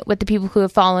seen it with the people who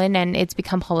have fallen and it's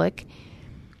become public,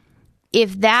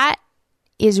 if that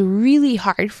is really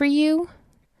hard for you,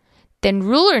 then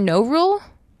rule or no rule,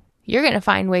 you're going to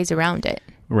find ways around it.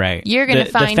 Right. You're going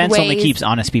to find ways. The fence only keeps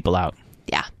honest people out.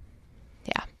 Yeah.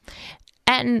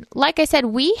 And like I said,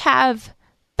 we have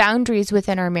boundaries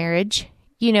within our marriage,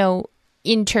 you know,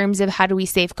 in terms of how do we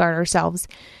safeguard ourselves.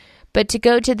 But to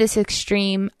go to this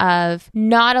extreme of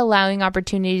not allowing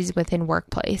opportunities within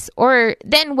workplace, or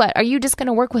then what? Are you just going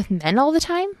to work with men all the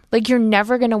time? Like, you're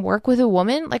never going to work with a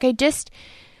woman? Like,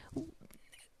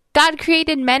 God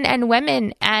created men and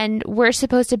women, and we're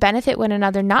supposed to benefit one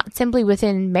another, not simply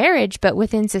within marriage, but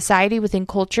within society, within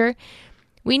culture.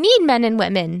 We need men and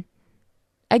women.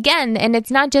 Again, and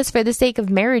it's not just for the sake of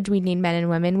marriage we need men and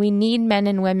women. We need men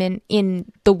and women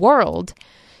in the world.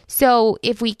 So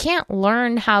if we can't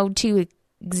learn how to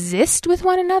exist with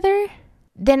one another,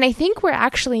 then I think we're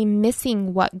actually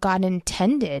missing what God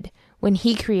intended when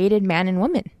he created man and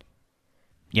woman.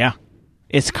 Yeah.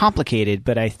 It's complicated,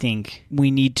 but I think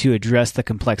we need to address the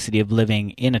complexity of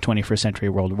living in a 21st century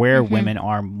world where women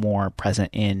are more present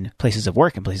in places of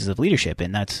work and places of leadership,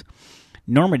 and that's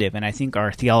normative. And I think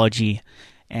our theology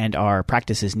and our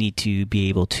practices need to be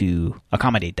able to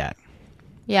accommodate that.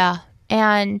 Yeah.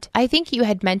 And I think you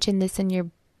had mentioned this in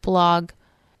your blog.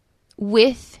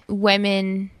 With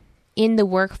women in the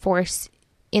workforce,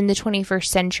 in the 21st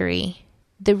century,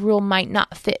 the rule might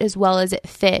not fit as well as it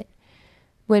fit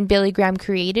when Billy Graham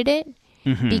created it,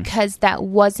 because that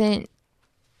wasn't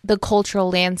the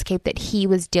cultural landscape that he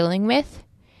was dealing with,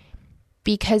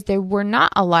 because there were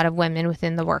not a lot of women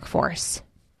within the workforce.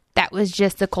 That was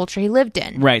just the culture he lived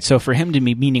in. Right. So for him to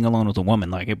be meeting alone with a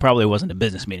woman, like, it probably wasn't a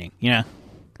business meeting, you know?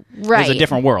 Right. It was a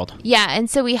different world. Yeah, and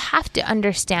so we have to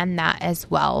understand that as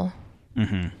well.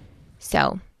 Mm-hmm.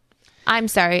 So, I'm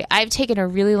sorry. I've taken a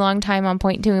really long time on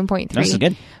point 2 and point 3. This is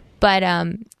good. But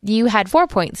you had 4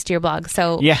 points to your blog.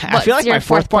 So yeah, I feel like your my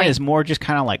fourth point is more just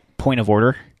kind of like point of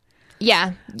order.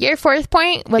 Yeah, your fourth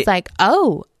point was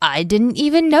oh, I didn't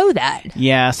even know that.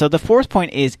 Yeah, so the fourth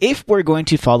point is, if we're going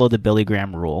to follow the Billy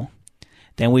Graham rule,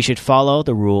 then we should follow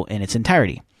the rule in its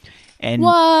entirety. And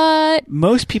what?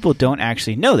 Most people don't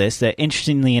actually know this, that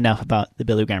interestingly enough about the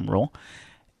Billy Graham rule,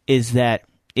 is that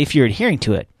if you're adhering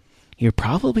to it, you're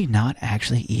probably not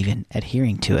actually even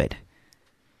adhering to it.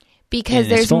 Because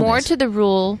there's more to the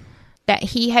rule that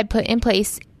he had put in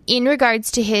place in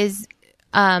regards to his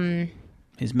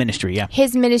ministry, yeah.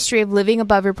 His ministry of living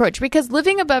above reproach. Because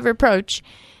living above reproach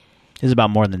is about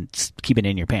more than keeping it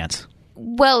in your pants.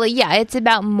 Well, yeah, it's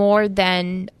about more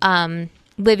than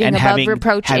living and above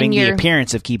reproach. Having the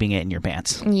appearance of keeping it in your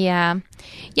pants. Yeah.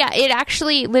 Yeah, it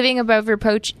actually, living above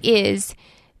reproach is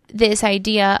this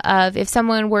idea of if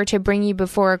someone were to bring you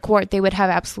before a court, they would have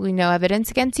absolutely no evidence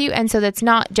against you. And so that's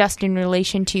not just in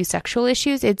relation to sexual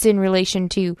issues. It's in relation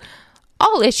to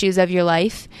all issues of your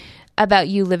life about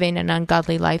you living an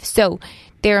ungodly life. So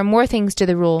there are more things to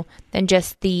the rule than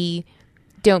just the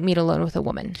don't meet alone with a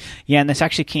woman. Yeah, and this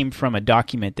actually came from a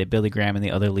document that Billy Graham and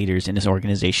the other leaders in his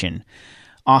organization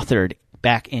authored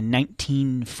back in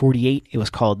 1948. It was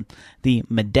called the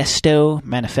Modesto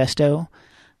Manifesto.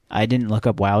 I didn't look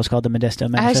up why it was called the Modesto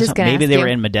Manifesto. I was just Maybe they were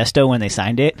in Modesto when they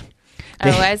signed it.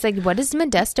 I was like, what does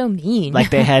Modesto mean? Like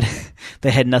they had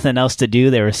nothing else to do.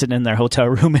 They were sitting in their hotel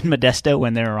room in Modesto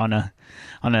when they were on a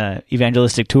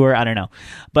evangelistic tour. I don't know.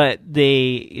 But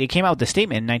they came out with a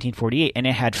statement in 1948, and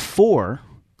it had 4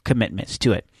 commitments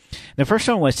to it. The first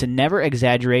one was to never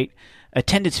exaggerate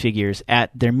attendance figures at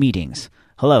their meetings.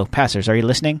 Hello, pastors, are you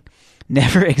listening?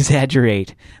 Never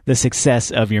exaggerate the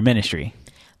success of your ministry.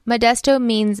 Modesto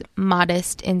means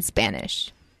modest in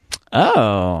Spanish.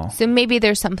 Oh. So maybe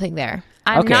there's something there.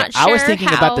 I'm not sure. I was thinking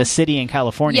about the city in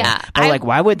California. Yeah. I was like,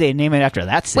 why would they name it after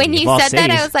that city? When you said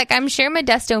that, I was like, I'm sure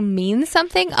Modesto means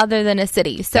something other than a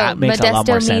city. So that makes a lot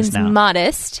more sense now.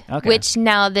 Modest, which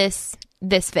now this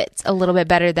fits a little bit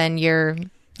better than they were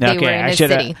in a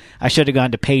city. I should have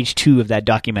gone to page 2 of that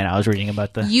document I was reading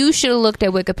about the... You should have looked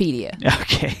at Wikipedia.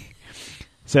 Okay.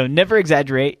 So never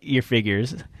exaggerate your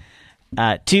figures.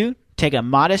 2, take a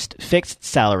modest fixed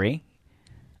salary.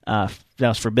 That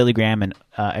was for Billy Graham and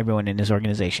everyone in his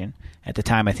organization. At the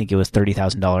time, I think it was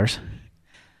 $30,000.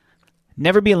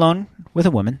 Never be alone with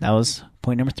a woman. That was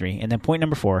point number 3. And then point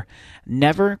number 4,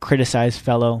 never criticize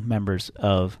fellow members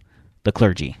of the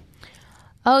clergy.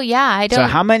 Oh, yeah. I don't. So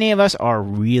how many of us are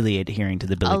really adhering to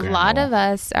the Billy Graham rule? A lot of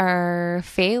us are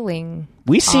failing.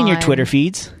 We've seen your Twitter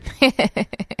feeds.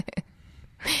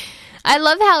 I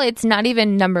love how it's not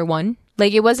even number 1.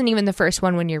 Like, it wasn't even the first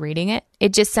one when you're reading it.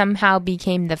 It just somehow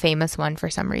became the famous one for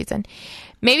some reason.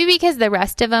 Maybe because the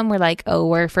rest of them were like, oh,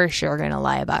 we're for sure going to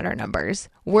lie about our numbers.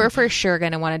 We're for sure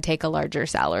going to want to take a larger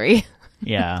salary.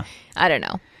 Yeah. I don't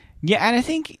know. Yeah, and I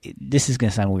think, this is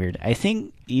going to sound weird, I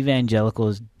think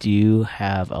evangelicals do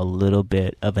have a little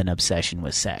bit of an obsession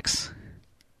with sex.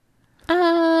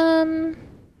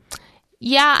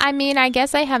 Yeah, I mean, I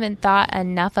guess I haven't thought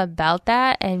enough about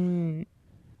that, and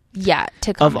yeah,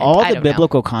 to comment. Of all the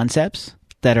biblical concepts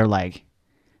that are like,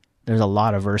 there's a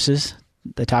lot of verses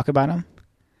that talk about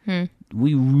them,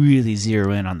 we really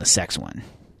zero in on the sex one.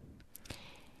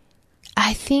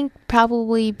 I think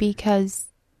probably because,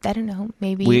 I don't know,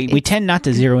 maybe... We tend not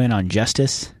to zero in on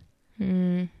justice.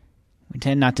 We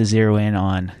tend not to zero in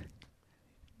on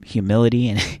humility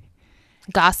and...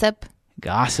 Gossip.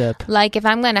 Like, if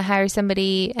I'm going to hire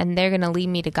somebody and they're going to lead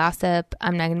me to gossip,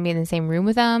 I'm not going to be in the same room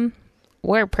with them.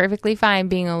 We're perfectly fine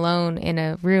being alone in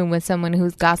a room with someone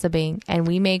who's gossiping, and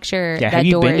we make sure that door is shut. Have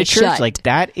you been to church? Like,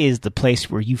 that is the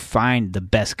place where you find the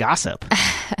best gossip.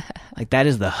 Like, that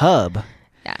is the hub.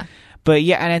 Yeah. But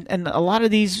yeah, and a lot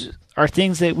of these are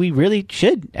things that we really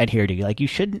should adhere to. Like, you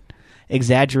shouldn't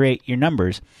exaggerate your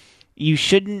numbers. You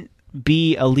shouldn't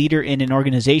be a leader in an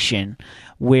organization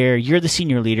where you're the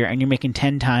senior leader and you're making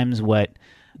 10 times what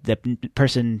the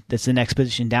person that's the next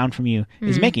position down from you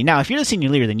is making. Now, if you're the senior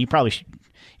leader, then you probably should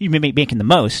be making the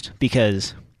most,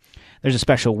 because there's a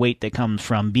special weight that comes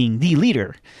from being the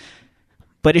leader.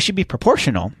 But it should be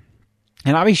proportional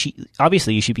And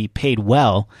obviously you should be paid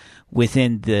well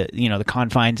within the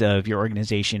confines of your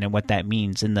organization and what that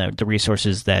means and the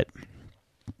resources that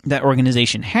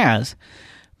organization has.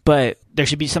 But there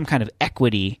should be some kind of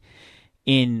equity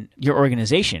in your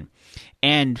organization.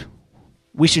 And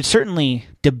we should certainly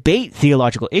debate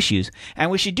theological issues, and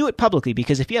we should do it publicly,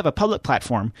 because if you have a public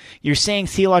platform, you're saying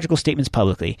theological statements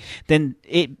publicly, then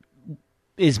it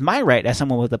is my right as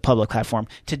someone with a public platform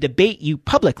to debate you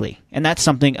publicly. And that's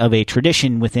something of a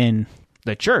tradition within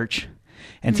the church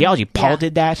and theology. Paul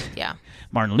did that. Yeah.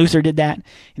 Martin Luther did that.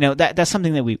 That's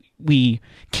something that we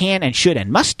can and should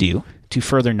and must do to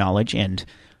further knowledge and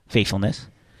faithfulness.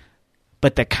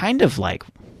 But the kind of like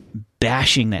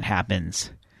bashing that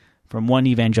happens from one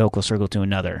evangelical circle to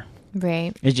another,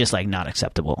 right, is just like not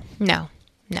acceptable. No.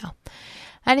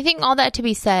 And I think all that to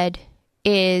be said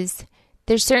is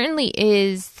there certainly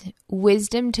is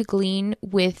wisdom to glean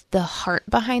with the heart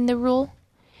behind the rule,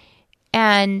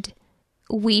 and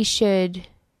we should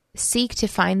seek to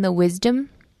find the wisdom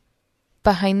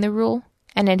behind the rule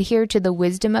and adhere to the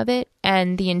wisdom of it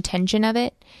and the intention of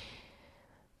it,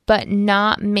 but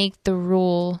not make the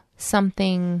rule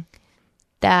something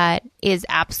that is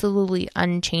absolutely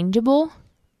unchangeable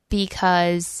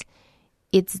because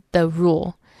it's the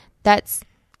rule. That's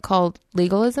called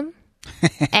legalism.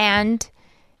 And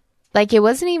like, it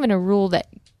wasn't even a rule that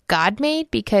God made,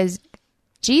 because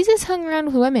Jesus hung around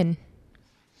with women.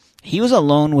 He was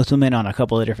alone with women on a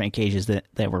couple of different occasions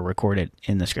that were recorded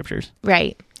in the scriptures.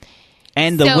 Right.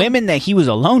 And the women that he was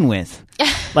alone with,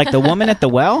 like the woman at the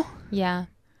well. Yeah.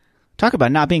 Talk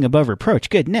about not being above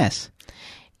reproach. Goodness.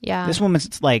 Yeah. This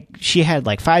woman's like, she had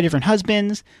like 5 different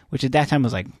husbands, which at that time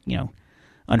was like,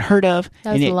 unheard of.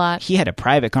 That was a lot. He had a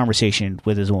private conversation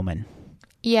with his woman.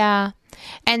 Yeah.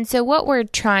 And so what we're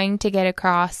trying to get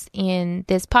across in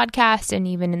this podcast and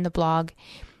even in the blog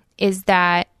is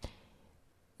that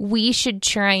we should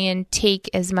try and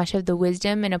take as much of the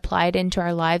wisdom and apply it into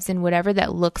our lives, and whatever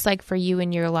that looks like for you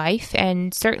in your life.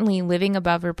 And certainly living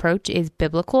above reproach is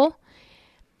biblical,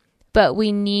 but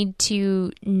we need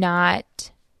to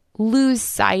not lose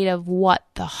sight of what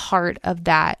the heart of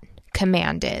that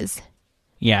command is.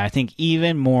 Yeah, I think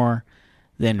even more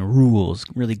than rules,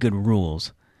 really good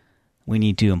rules, we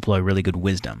need to employ really good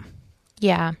wisdom.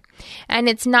 Yeah. And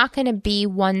it's not going to be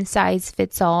one size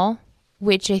fits all,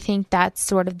 which I think that's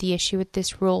sort of the issue with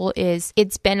this rule. Is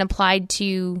it's been applied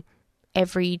to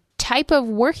every type of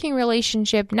working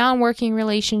relationship, non-working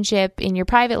relationship, in your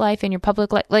private life, in your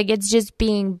public life. Like, it's just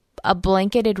being a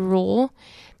blanketed rule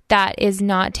that is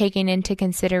not taking into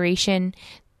consideration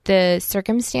the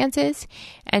circumstances.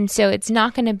 And so it's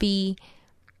not going to be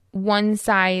one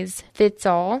size fits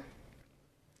all.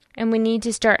 And we need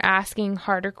to start asking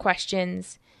harder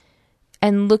questions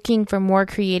and looking for more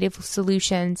creative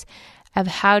solutions of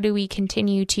how do we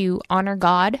continue to honor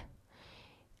God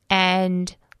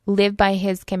and live by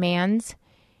his commands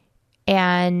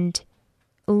and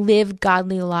live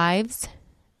godly lives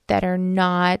that are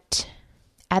not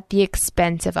at the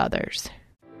expense of others.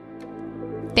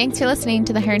 Thanks for listening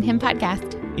to the Her and Him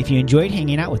podcast. If you enjoyed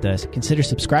hanging out with us, consider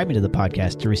subscribing to the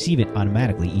podcast to receive it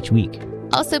automatically each week.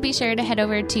 Also, be sure to head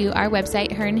over to our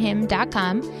website,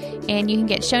 herandhim.com, and you can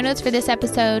get show notes for this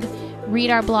episode, read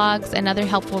our blogs, and other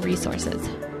helpful resources.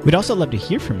 We'd also love to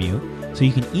hear from you, so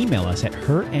you can email us at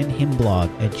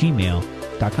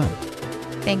herandhimblog@gmail.com.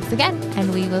 Thanks again,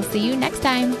 and we will see you next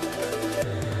time.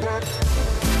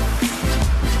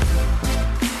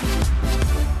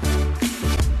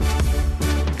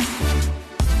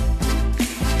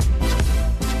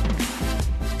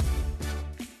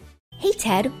 Hey,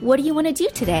 Ted, what do you want to do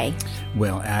today?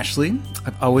 Well, Ashley,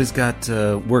 I've always got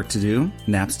work to do,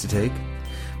 naps to take.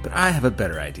 But I have a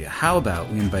better idea. How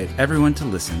about we invite everyone to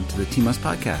listen to the TMUS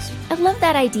podcast? I love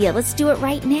that idea. Let's do it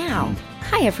right now.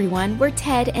 Hi, everyone. We're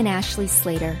Ted and Ashley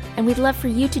Slater, and we'd love for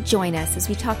you to join us as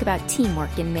we talk about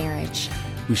teamwork in marriage.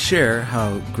 We share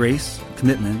how grace,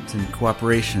 commitment, and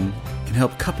cooperation can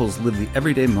help couples live the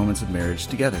everyday moments of marriage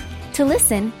together. To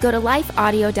listen, go to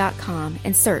lifeaudio.com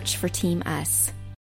and search for Team Us.